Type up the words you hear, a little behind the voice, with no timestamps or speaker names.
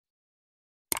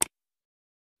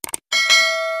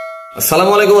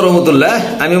আসসালামু আলাইকুম রহমতুল্লাহ।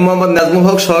 আমি মোহাম্মদ নাজমুল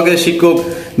হক, সহকারী শিক্ষক,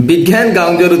 বিজ্ঞান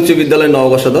গাউনজোর উচ্চ বিদ্যালয়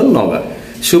নওগাঁ সদর নওগাঁ।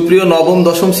 সুপ্রিয়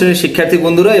নবম-দশম শ্রেণীর শিক্ষার্থী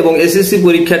বন্ধুরা এবং এসএসসি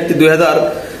পরীক্ষার্থী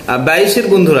 2022-এর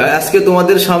বন্ধুরা, আজকে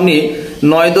তোমাদের সামনে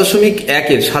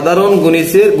 9.1-এর সাধারণ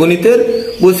গণিতের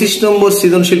 25 নম্বর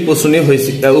সৃজনশীল প্রশ্ন নিয়ে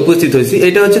উপস্থিত হয়েছি।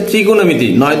 এটা হচ্ছে ত্রিকোণমিতি।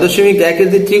 9.1-এর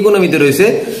যে ত্রিকোণমিতি রয়েছে,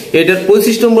 এটার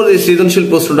 25 নম্বর যে সৃজনশীল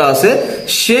প্রশ্নটা আছে,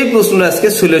 সেই প্রশ্নটা আজকে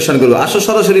সলিউশন করবো। আসো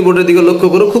সরাসরি বোর্ডের দিকে লক্ষ্য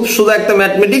করো। খুব সোজা একটা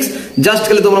ম্যাথমেটিক্স, জাস্ট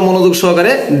খালি তোমরা মনোযোগ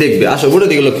সহকারে দেখবে। আসো বোর্ডের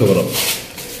দিকে লক্ষ্য করো।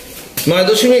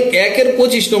 9.1-এর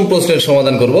 25 নম্বর প্রশ্নের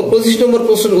সমাধান করব। 25 নম্বর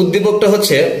প্রশ্নের উদ্দীপকটা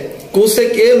হচ্ছে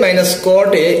cosec a minus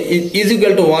cot a is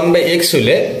equal to 1/x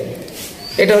হলে,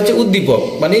 এটা হচ্ছে উদ্দীপক,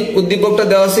 মানে উদ্দীপকটা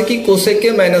দেওয়া আছে কি cosec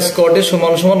a minus cot a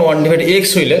সমান সমান 1/x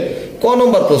হইলে ক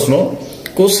নম্বর প্রশ্ন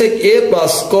cosec a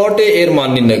plus cot a এর মান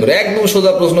নির্ণয় করে। একদম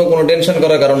সোজা প্রশ্ন, কোনো টেনশন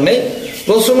করার কারণ নেই।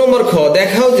 প্রশ্ন নম্বর খ,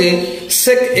 দেখাও যে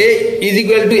sec a is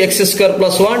equal to x square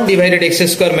plus 1 divided x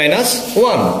square minus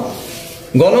 1।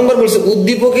 গ নম্বর বলছে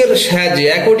উদ্দীপকের সাহায্যে,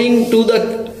 অ্যাকর্ডিং টু দ্য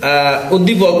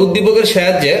উদ্দীপকের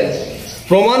সাহায্যে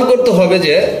প্রমাণ করতে হবে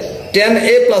যে tan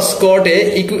a plus cot a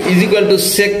is equal to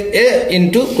sec a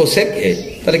into cosec a।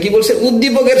 তাহলে কি বলছে,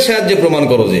 উদ্দীপকের সাহায্যে প্রমাণ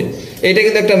করো যে। এটা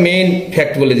কিন্তু একটা মেইন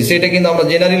ফ্যাক্ট বলে দিচ্ছে। এটা কিন্তু আমরা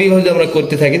জেনারেলি ভাবে আমরা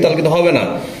করতে থাকি, তাহলে কিন্তু হবে না।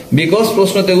 বিকজ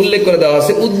প্রশ্নতে উল্লেখ করে দেওয়া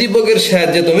আছে উদ্দীপকের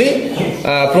সাহায্যে তুমি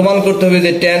প্রমাণ করতে হবে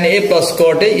যে tan a plus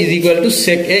cot a is equal to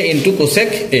sec a into cosec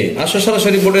a। আসো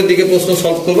সরাসরি বোর্ডের দিকে প্রশ্ন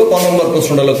সলভ করবো। ক নম্বর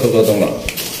প্রশ্নটা লক্ষ্য করো তোমরা।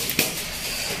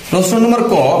 প্রশ্ন নম্বর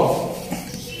ক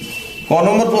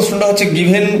নম্বর প্রশ্নটা হচ্ছে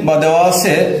গিভেন বা দেওয়া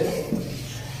আছে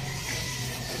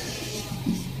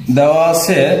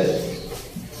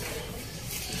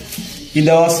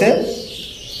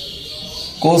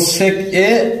cosec a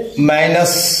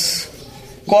minus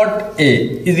cot a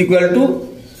is equal to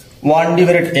 1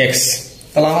 divided x।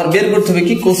 তাহলে আমার বের করতে হবে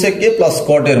কি cosec a plus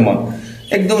cot এর মান।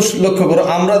 একদম লক্ষ্য করো,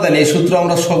 আমরা জানি এই সূত্র,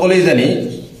 আমরা সকলেই জানি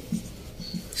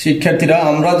শিক্ষার্থীরা,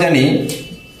 আমরা জানি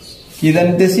কি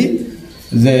জানতেছি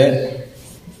যে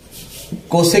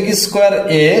cosec square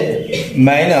a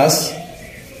minus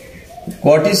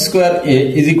cot square a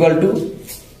is equal to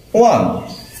 1।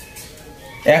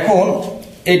 এখন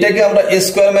এটাকে আমরা a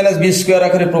square minus b square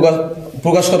আকারে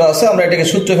প্রকাশ করা আছে। আমরা এটাকে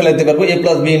সূত্রে ফেলাইতে পারবো a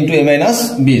plus b into a minus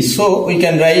b। So we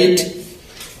can write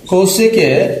cosec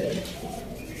a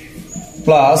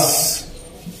plus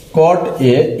cot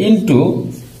a into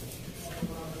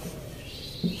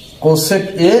cosec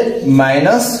a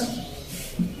minus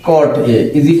cot a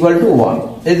is equal to 1।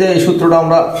 এই যে এই সূত্রটা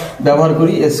আমরা ব্যবহার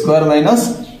করি, a square minus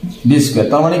b square,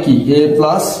 তার মানে কি a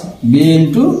plus b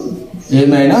into a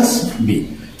minus b।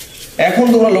 এখন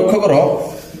তোমরা লক্ষ্য করো,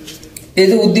 এই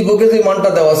যে উদ্দীপকের যে মানটা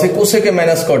দেওয়া আছে cosec a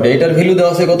minus cot a, এটার ভ্যালু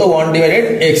দেওয়া আছে কত, 1 divided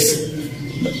x।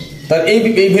 তার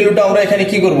এই ভ্যালুটা আমরা এখানে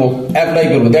কি করব, অ্যাপ্লাই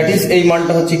করব। দ্যাট ইজ এই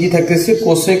মানটা হচ্ছে কি থাকতেছে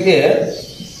cosec a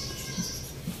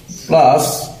plus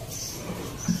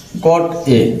cot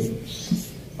a,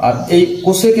 আর এই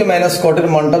cosec a minus cot এর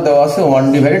মানটা দেওয়া আছে 1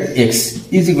 divided x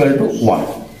is equal to 1।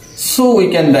 So we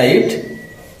can write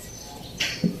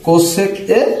cosec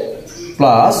a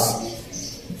plus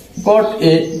cot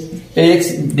a, x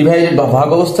divided বা ভাগ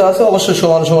অবস্থা আছে, অবশ্যই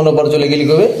সমান সমান উপর চলে গেলে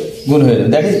কি হবে, গুণ হয়ে যাবে।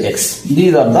 That is x।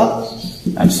 This R the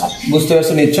answer. বুঝতে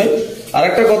পারছো নিশ্চয়। আর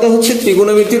একটা কথা হচ্ছে,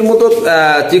 ত্রিকোণমিতির মতো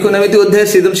ত্রিকোণমিতি অধ্যায়ের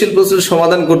সৃজনশীল প্রশ্নের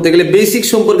সমাধান করতে গেলে বেসিক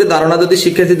সম্পর্কে ধারণা যদি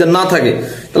শিক্ষার্থীদের না থাকে,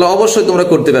 তাহলে অবশ্যই তোমরা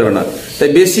করতে পারবে না। তাই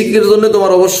বেসিকের জন্য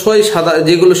তোমার অবশ্যই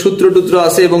যেগুলো সূত্র টুত্র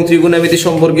আছে এবং ত্রিকোণমিতি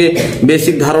সম্পর্কে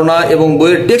বেসিক ধারণা এবং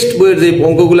টেক্সট বইয়ের যে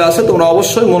অঙ্কগুলো আছে, তোমরা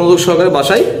অবশ্যই মনোযোগ সহকারে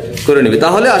বাসায় করে নেবে।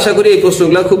 তাহলে আশা করি এই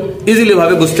প্রশ্নগুলো খুব ইজিলি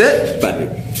ভাবে বুঝতে পারবে।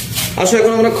 আসলে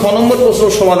এখন আমরা খ নম্বর প্রশ্ন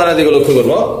সমাধানের দিকে লক্ষ্য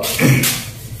করবো।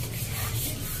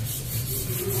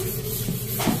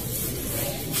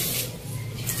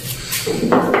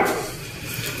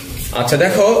 আচ্ছা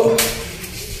দেখো,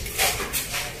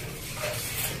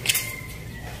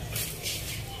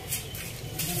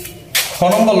 খ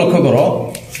নম্বর লক্ষ্য করো,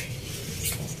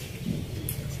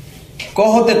 ক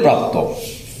হতে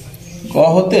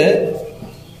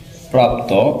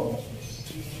প্রাপ্ত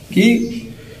কি,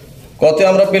 কতে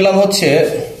আমরা পেলাম হচ্ছে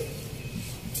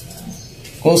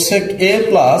cosec a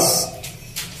plus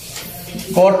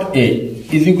cot a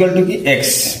is equal to কি x।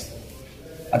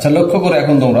 আচ্ছা লক্ষ্য করো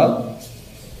এখন তোমরা,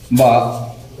 বা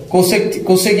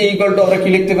cosec a equal to আমরা কি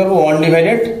লিখতে পারবো, 1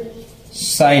 divided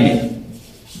sin a,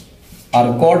 R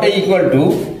cot a equal to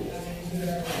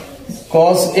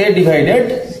cos a divided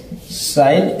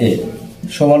sin a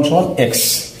সমান সমান x,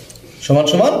 সমান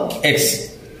সমান x।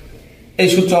 এই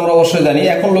সূত্র আমরা অবশ্যই জানি।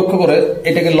 এখন লক্ষ্য করে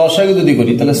এটাকে লসাগু যদি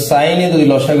করি, তাহলে sin a যদি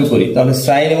লসাগু করি, তাহলে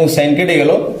sin এবং sin কেটে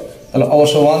গেল, তাহলে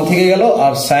অবশ্য 1 থেকে গেল,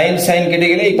 আর sin কেটে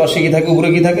গেলে এই পাশে কি থাকে, উপরে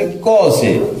কি থাকে, cos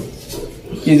a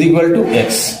is equal to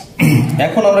x।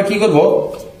 এখন আমরা কি করব,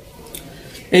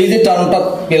 এই যে টার্মটা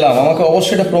পেলাম আমাকে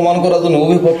অবশ্যই এটা প্রমাণ করার জন্য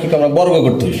উভয় পক্ষকে আমরা বর্গ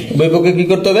করতে হবে। উভয় পক্ষকে কি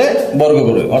করতে হবে, বর্গ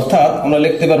করবে। অর্থাৎ আমরা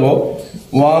লিখতে পারবো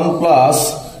 1 plus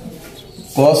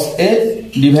cos a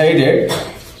divided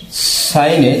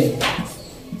sin a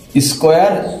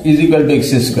square is equal to x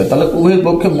square. তাহলে উভয়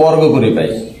পক্ষে বর্গ করে পাই।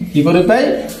 কি করে পাই,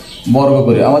 বর্গ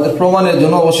করে। আমাদের প্রমাণের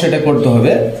জন্য অবশ্যই এটা করতে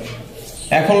হবে।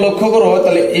 এখন লক্ষ্য করো,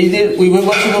 তাহলে এই যে উভয়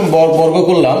পক্ষে যখন বর্গ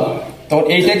করলাম তখন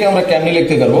এইটাকে আমরা কেমনে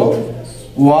লিখতে পারবো,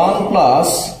 1 plus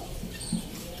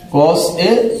cos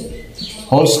a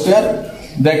whole square,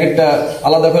 ব্র্যাকেটটা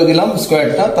আলাদা করে দিলাম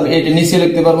স্কয়ারটা, তাহলে এইটা নিচে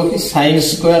লিখতে পারবো কি sin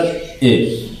square a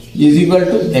is equal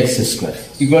to x square.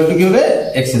 Equal to কি হবে,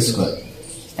 x স্কয়ার।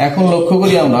 এখন লক্ষ্য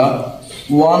করি আমরা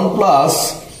 1 প্লাস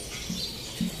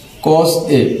cos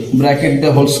a ব্র্যাকেট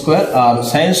দিয়ে হোল স্কয়ার, আর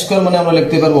sin স্কয়ার মানে আমরা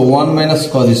লিখতে পারবো 1 মাইনাস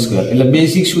cos স্কয়ার। এটা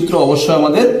বেসিক সূত্র অবশ্যই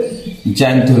আমাদের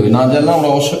জানতে হবে, না জানলে আমরা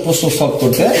অবশ্যই প্রশ্ন সলভ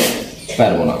করতে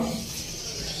পারবো না।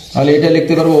 তাহলে এটা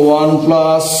লিখতে পারবো 1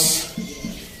 প্লাস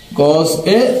cos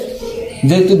a,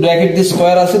 যেহেতু ব্র্যাকেট দিয়ে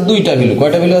স্কয়ার আছে দুইটা ভ্যালু,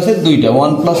 কয়টা ভ্যালু আছে, দুইটা,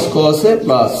 1 plus cos a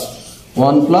plus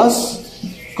 1 plus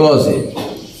cos a।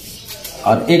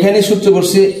 আর এখানে সূত্র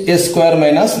করছে a square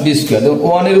minus b square. দেখুন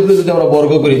 1 এর উপরে যদি আমরা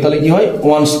বর্গ করি তাহলে কি হয়,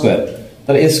 1 স্কয়ার,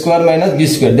 তাহলে a square minus b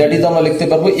square, that is আমরা লিখতে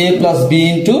পারবো a plus b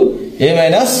into a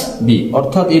minus b।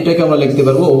 অর্থাৎ এটাকে আমরা লিখতে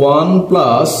পারবো 1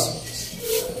 plus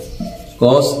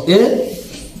cos a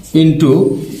into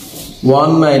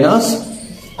 1 minus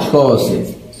cos a,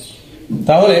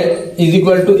 তাহলে is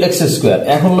equal to x square.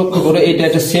 এখন লক্ষ্য করে এটা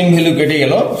একটা সেম ভ্যালু কেটে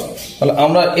গেল, তাহলে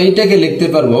আমরা এইটাকে লিখতে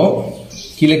পারবো,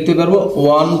 কি লিখতে পারবো,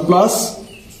 1 plus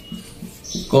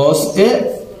cos a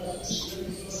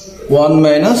 1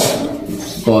 minus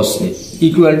cos a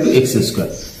equal to x square.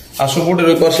 আসো বোর্ডের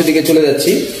ওই পাশের দিকে চলে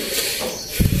যাচ্ছি।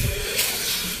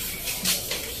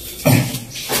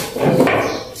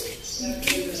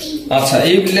 আচ্ছা,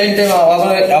 এই লাইনটা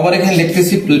আবার এখানে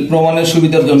লিখতেছি প্রমাণের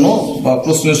সুবিধার জন্য বা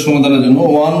প্রশ্নের সমাধানের জন্য,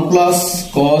 1 plus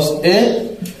cos a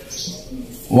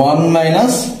 1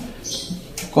 minus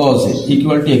cos a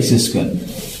equal to x square.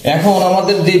 এখন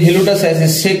আমাদের যে ভ্যালুটা চাইছে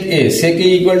sec a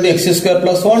equal to x square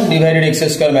plus 1 divided x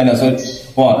square minus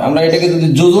 1। আমরা এটাকে যদি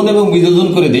যোজন এবং বিযোজন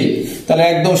করে দিই তাহলে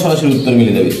একদম সরাসরি উত্তর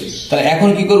মিলে যাবে। তাহলে এখন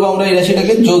কি করব, আমরা এই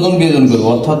রাশিটাকে যোজন বিয়োজন করব,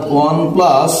 অর্থাৎ 1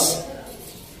 plus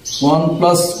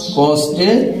cos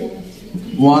a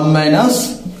 1 minus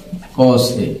cos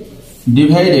a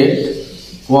divided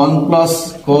 1 plus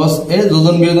cos a,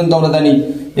 যোজন বিয়োজন তো আমরা জানি,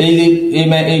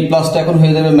 এই প্লাসটা এখন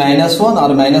হয়ে যাবে -1 আর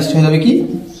মাইনাসটা হয়ে যাবে কি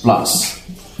plus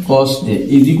cos a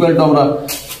is equal to আমরা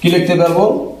কি লিখতে পারবো,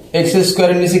 x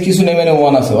স্কয়ারের নিচে কিছু নেই মানে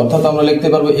 1 আছে, অর্থাৎ আমরা লিখতে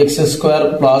পারবো x square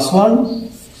plus 1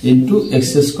 into x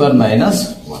square minus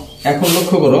 1। এখন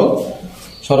লক্ষ্য করো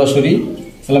সরাসরি,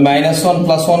 তাহলে -1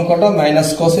 প্লাস 1 কাটা, minus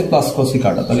cos a plus cos a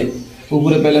কাটা, তাহলে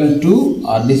উপরে পেলাম 2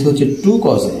 আর নিচে হচ্ছে 2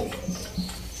 cos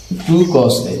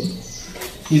a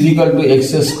is equal to x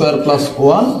square plus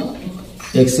 1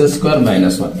 x square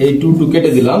minus 1। এই 2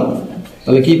 কেটে দিলাম,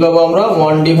 তাহলে কি পাবো আমরা,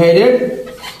 1 divided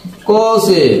cos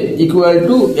a equal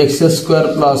to x square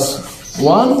plus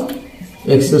 1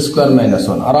 x square minus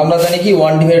 1। আর আমরা জানি কি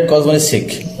 1 ডিভাইডেড cos মানে sec,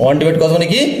 1 ডিভাইডেড cos মানে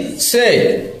কি sec।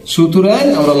 সুতরাং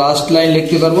আমরা লাস্ট লাইন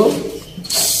লিখতে পারবো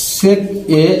sec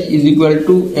a is equal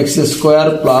to x square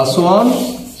plus 1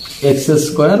 x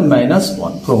square minus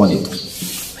 1। প্রমাণিত।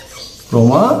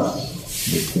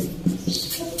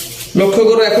 লক্ষ্য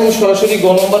করো, এখন সরাসরি গ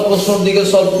নম্বর প্রশ্নের দিকে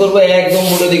সলভ করবো, একদম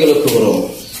বোর্ডের দিকে লক্ষ্য করো।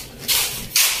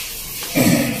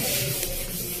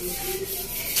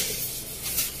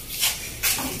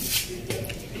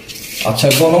 আচ্ছা,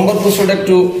 গ নম্বর প্রশ্নটা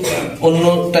একটু অন্য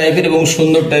টাইপের এবং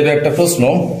সুন্দর টাইপের একটা প্রশ্ন।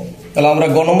 তাহলে আমরা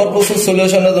গ নম্বর প্রশ্নের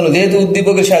সলিউশনের জন্য যেহেতু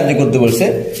উদ্দীপকের সাহায্য করতে বলছে,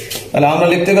 তাহলে আমরা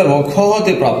লিখতে পারবো খ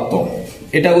হতে প্রাপ্ত,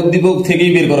 এটা উদ্দীপক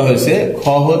থেকেই বের করা হয়েছে, খ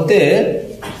হতে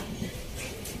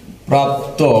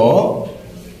প্রাপ্ত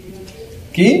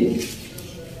কি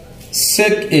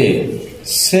sec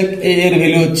a এর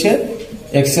ভ্যালু হচ্ছে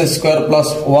x square plus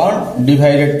 1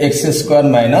 divided x square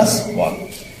minus 1।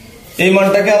 এই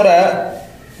মানটাকে আমরা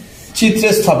চিত্রে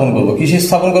স্থাপন করব। কিসে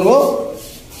স্থাপন করব,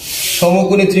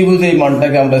 সমকোণী ত্রিভুজে এই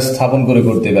মানটাকে আমরা স্থাপন করে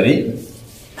করতে পারি।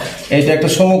 এটা একটা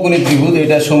সমকোণী ত্রিভুজ,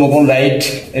 এটা সমকোণ রাইট,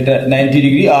 এটা 90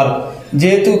 ডিগ্রি, আর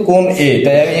যেহেতু কোণ a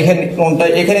তাই আমি এখানে কোণটা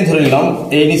এখানে ধরে নিলাম,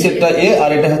 এই নিচেরটা a আর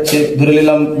এটা হচ্ছে ধরে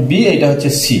নিলাম b, এটা হচ্ছে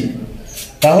c।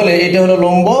 তাহলে এটা হলো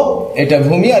লম্ব, এটা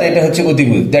ভূমি, আর এটা হচ্ছে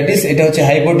অতিভুজ, দ্যাট ইজ এটা হচ্ছে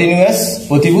হাইপোটেনিউয়াস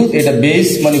অতিভুজ, এটা বেস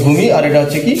মানে ভূমি, আর এটা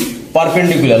হচ্ছে কি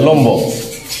পারপেন্ডিকুলার লম্ব।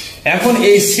 এখন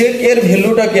এই sec এর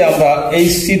ভ্যালুটাকে আমরা এই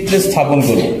চিত্রে স্থাপন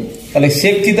করব। তাহলে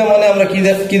sec থিটা মানে আমরা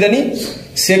কি জানি,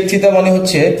 সেক থিটা মানে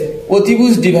হচ্ছে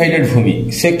অতিভুজ ডিভাইডেড ভূমি।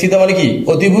 সেক থিটা মানে কি?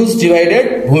 অতিভুজ ডিভাইডেড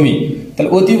ভূমি। তাহলে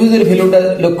অতিভুজের ভ্যালুটা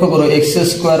লক্ষ্য করো এক্স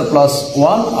স্কোয়ার প্লাস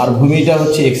 1 আর ভূমিটা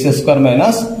হচ্ছে এক্স স্কোয়ার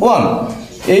মাইনাস 1।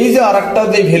 এই যে আরেকটা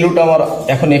যে ভ্যালুটা আমার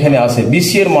এখন এখানে আছে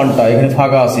বিসি এর মানটা এখানে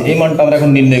ফাঁকা আছে, এই মানটা আমরা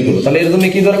এখন নির্ণয় করবো। তাহলে এর জন্য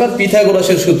কি দরকার?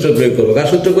 পিথাগোরাসের সূত্র প্রয়োগ করবো। কার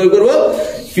সূত্র প্রয়োগ করবো?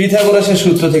 পিথাগোরাসের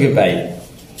সূত্র থেকে পাই।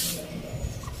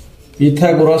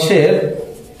 পিথাগোরাসের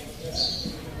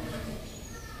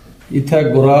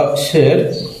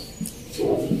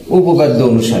উপপাদ্য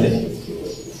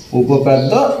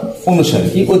অনুসারে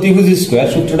কি? অতিভুজ স্কোয়ার,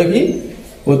 সূত্রটা কি?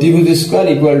 অতিভুজ স্কোয়ার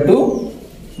ইকুয়াল টু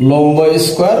লম্ব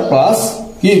স্কোয়ার প্লাস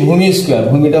কি ভূমি স্কোয়ার,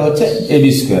 ভূমিটা হচ্ছে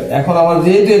এবি স্কোয়ার। এখন আমার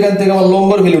যেহেতু এখান থেকে আমার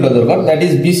লম্বর ভ্যালুটা দরকার, দ্যাট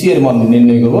ইজ বিসি এর মান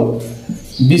নির্ণয় করবো।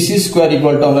 বিসি স্কোয়ার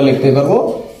ইকুয়াল টু আমরা লিখতে পারবো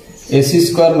AC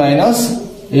square minus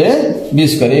A B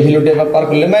square. এই ভ্যালুটা এবার পার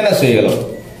করলে মাইনাস হয়ে গেল।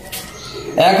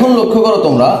 এখন লক্ষ্য করো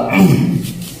তোমরা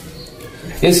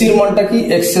এসির মানটা কি?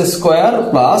 এক্স স্কোয়ার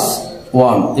প্লাস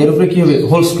 1, এর উপরে কি হবে?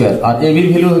 Whole square. আর এবির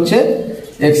ভ্যালু হচ্ছে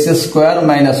এক্স স্কোয়ার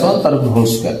মাইনাস 1 তার উপর হোল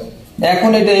স্কোয়ার।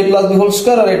 এখন এটা এ প্লাস বি হোল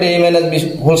স্কোয়ার আর এটা এ মাইনাস বি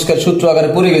হোল স্কোয়ার সূত্র আকারে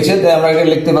পড়ে গেছে, তাই আমরা এটা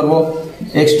লিখতে পারবো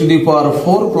x to the power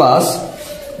 4 plus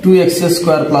 2x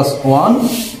square plus 1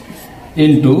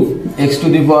 into x to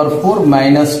the power 4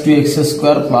 minus 2x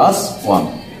square plus 1।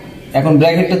 এখন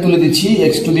ব্র্যাকেটটা তুলে দিচ্ছি,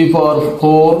 x to the power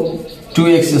 4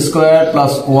 2x square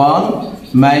plus 1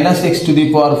 minus x to the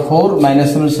power 4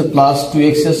 minus plus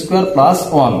 2x square plus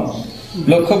 1।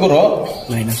 লক্ষ্য করো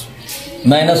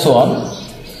minus 1,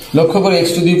 লক্ষ্য করে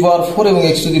x to the পাওয়ার 4 এবং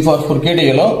x to the পাওয়ার 4 কেটে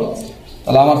গেল।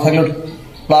 তাহলে আমার থাকলো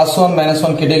প্লাস 1 মাইনাস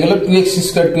 1 কেটে গেল, 2x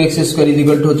square is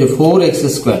equal to হচ্ছে 4x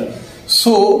square.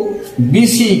 So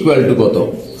BC equal to কত?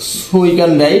 So we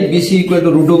can write BC equal to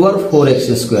root over 4x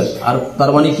square. আর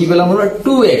তার মানে কি পেলাম আমরা?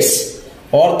 2x।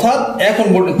 অর্থাৎ এখন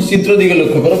চিত্র দিকে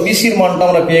লক্ষ্য করো, বিসির মানটা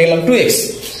আমরা পেয়ে গেলাম 2x।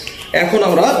 এখন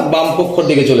আমরা বাম পক্ষের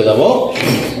দিকে চলে যাব।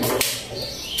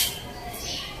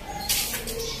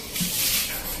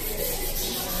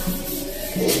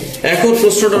 এখন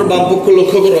প্রশ্নটার বাম পক্ষ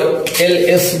লক্ষ্য করো,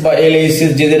 এলএস বা এলএস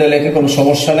যে যেটা লেখে কোনো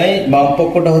সমস্যা নাই। বাম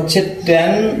পক্ষটা হচ্ছে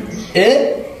tan a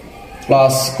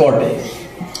plus cot a।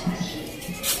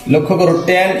 লক্ষ্য করো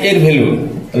tan এর value,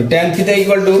 tan theta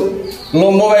equal to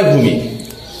লম্ব বাই ভূমি।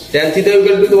 tan থিটা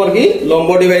ইকুয়াল টু তোমার কি? লম্ব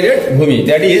ডিভাইডেড ভূমি।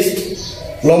 দ্যাট ইজ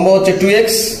লম্ব হচ্ছে 2x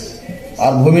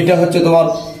আর ভূমিটা হচ্ছে তোমার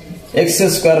এক্স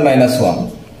স্কোয়ার মাইনাস 1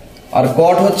 আর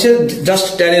cot হচ্ছে জাস্ট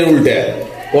tan এর উল্টা।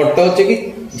 cotটা হচ্ছে কি?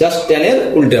 জাস্ট tan এর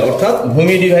উল্টা, অর্থাৎ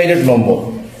ভূমি ডিভাইডেড লম্ব।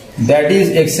 That is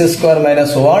x square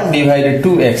minus 1 divided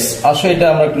 2x। আসো এটা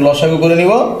আমরা একটু লসাগু করে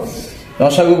নিব।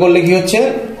 লসাগু করলে কি হচ্ছে?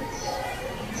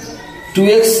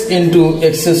 2x into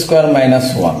x square minus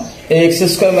 1। এই এক্স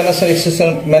স্কোয়ার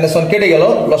মাইনাস 1 কেটে গেল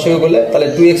লসাগু করলে, তাহলে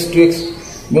 2x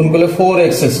গুণ করলে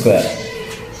 4x স্কোয়ার।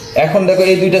 এখন দেখো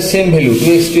এই দুইটা same value,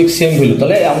 2x same value,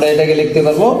 তাহলে আমরা এটাকে লিখতে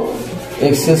পারবো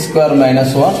x square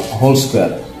minus 1 whole square.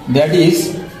 That is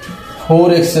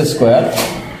 4x square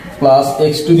plus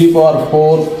x to the power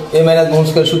 4 A minus whole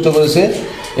square সূত্র করেছে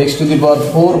x to the power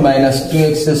 4 minus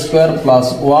 2x square plus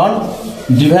 1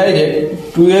 divided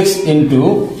 2x into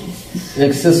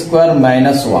x square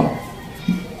minus 1।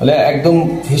 তাহলে একদম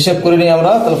হিসাব করে নিই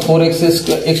আমরা। তাহলে 4x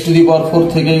square x to the পাওয়ার 4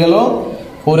 থেকে গেল,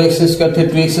 4x স্কোয়ার থেকে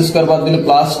 2x স্কোয়ার বাদ দিলে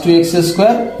প্লাস 2x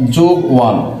স্কোয়ার যোগ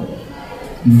 1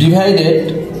 divided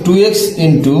 2x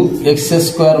into x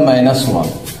square minus 1।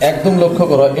 একদম লক্ষ্য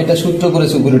করো, এটা সূত্র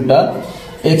করেছে উপরেরটা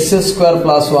x square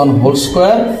plus 1 whole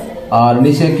square আর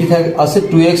নিচে কি থাকে আছে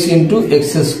 2x into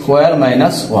x square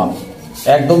minus 1।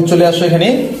 একদম চলে আসো এখানে।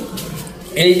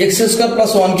 এই এক্স স্কোয়ার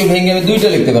প্লাস 1 কে ভেঙে আমি দুইটা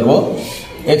লিখতে পারবো,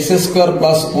 x square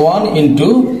plus 1 into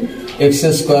x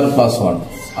square plus 1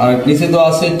 আর নিচে তো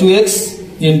আছে 2x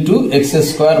into x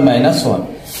square minus 1।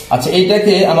 আচ্ছা,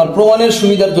 এইটাকে আমার প্রমাণের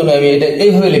সুবিধার জন্য আমি এটা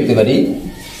এইভাবে লিখতে পারি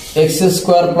x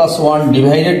square plus 1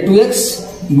 divided 2x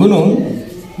গুণন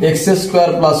x square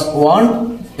plus 1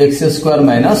 x square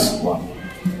minus 1।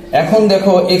 এখন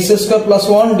দেখো x square plus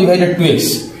 1 divided 2x,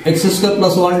 x square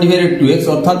plus 1 divided 2x,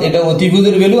 অর্থাৎ এটা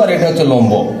অতিভুজের ভ্যালু আর এটা হচ্ছে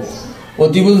লম্ব।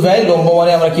 অতিভুজ বাই লম্ব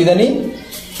মানে আমরা কি জানি?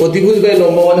 অতিভুজ বাই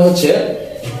লম্ব মানে হচ্ছে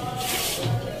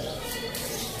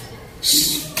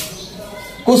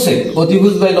কোসেক।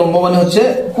 অতিভুজ বাই লম্ব মানে হচ্ছে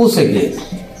কোসেক।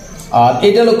 আর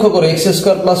এটা লক্ষ্য করো x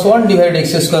square plus 1 divided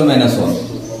x square minus 1,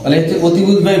 তাহলে হচ্ছে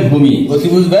অতিভুজ বাই ভূমি।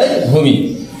 অতিভুজ বাই ভূমি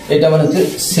এটা মানে হচ্ছে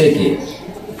সেকে।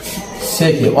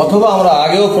 সেকে অথবা আমরা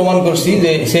আগেও প্রমাণ করছি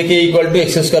যে সেকে equal to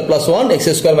x square plus 1 x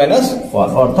square minus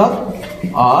 1, অর্থাৎ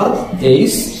আর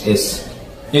H S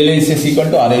L H S equal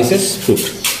to R H S foot.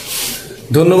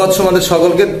 ধন্যবাদ তোমাদের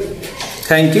সকলকে।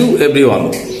 Thank you everyone.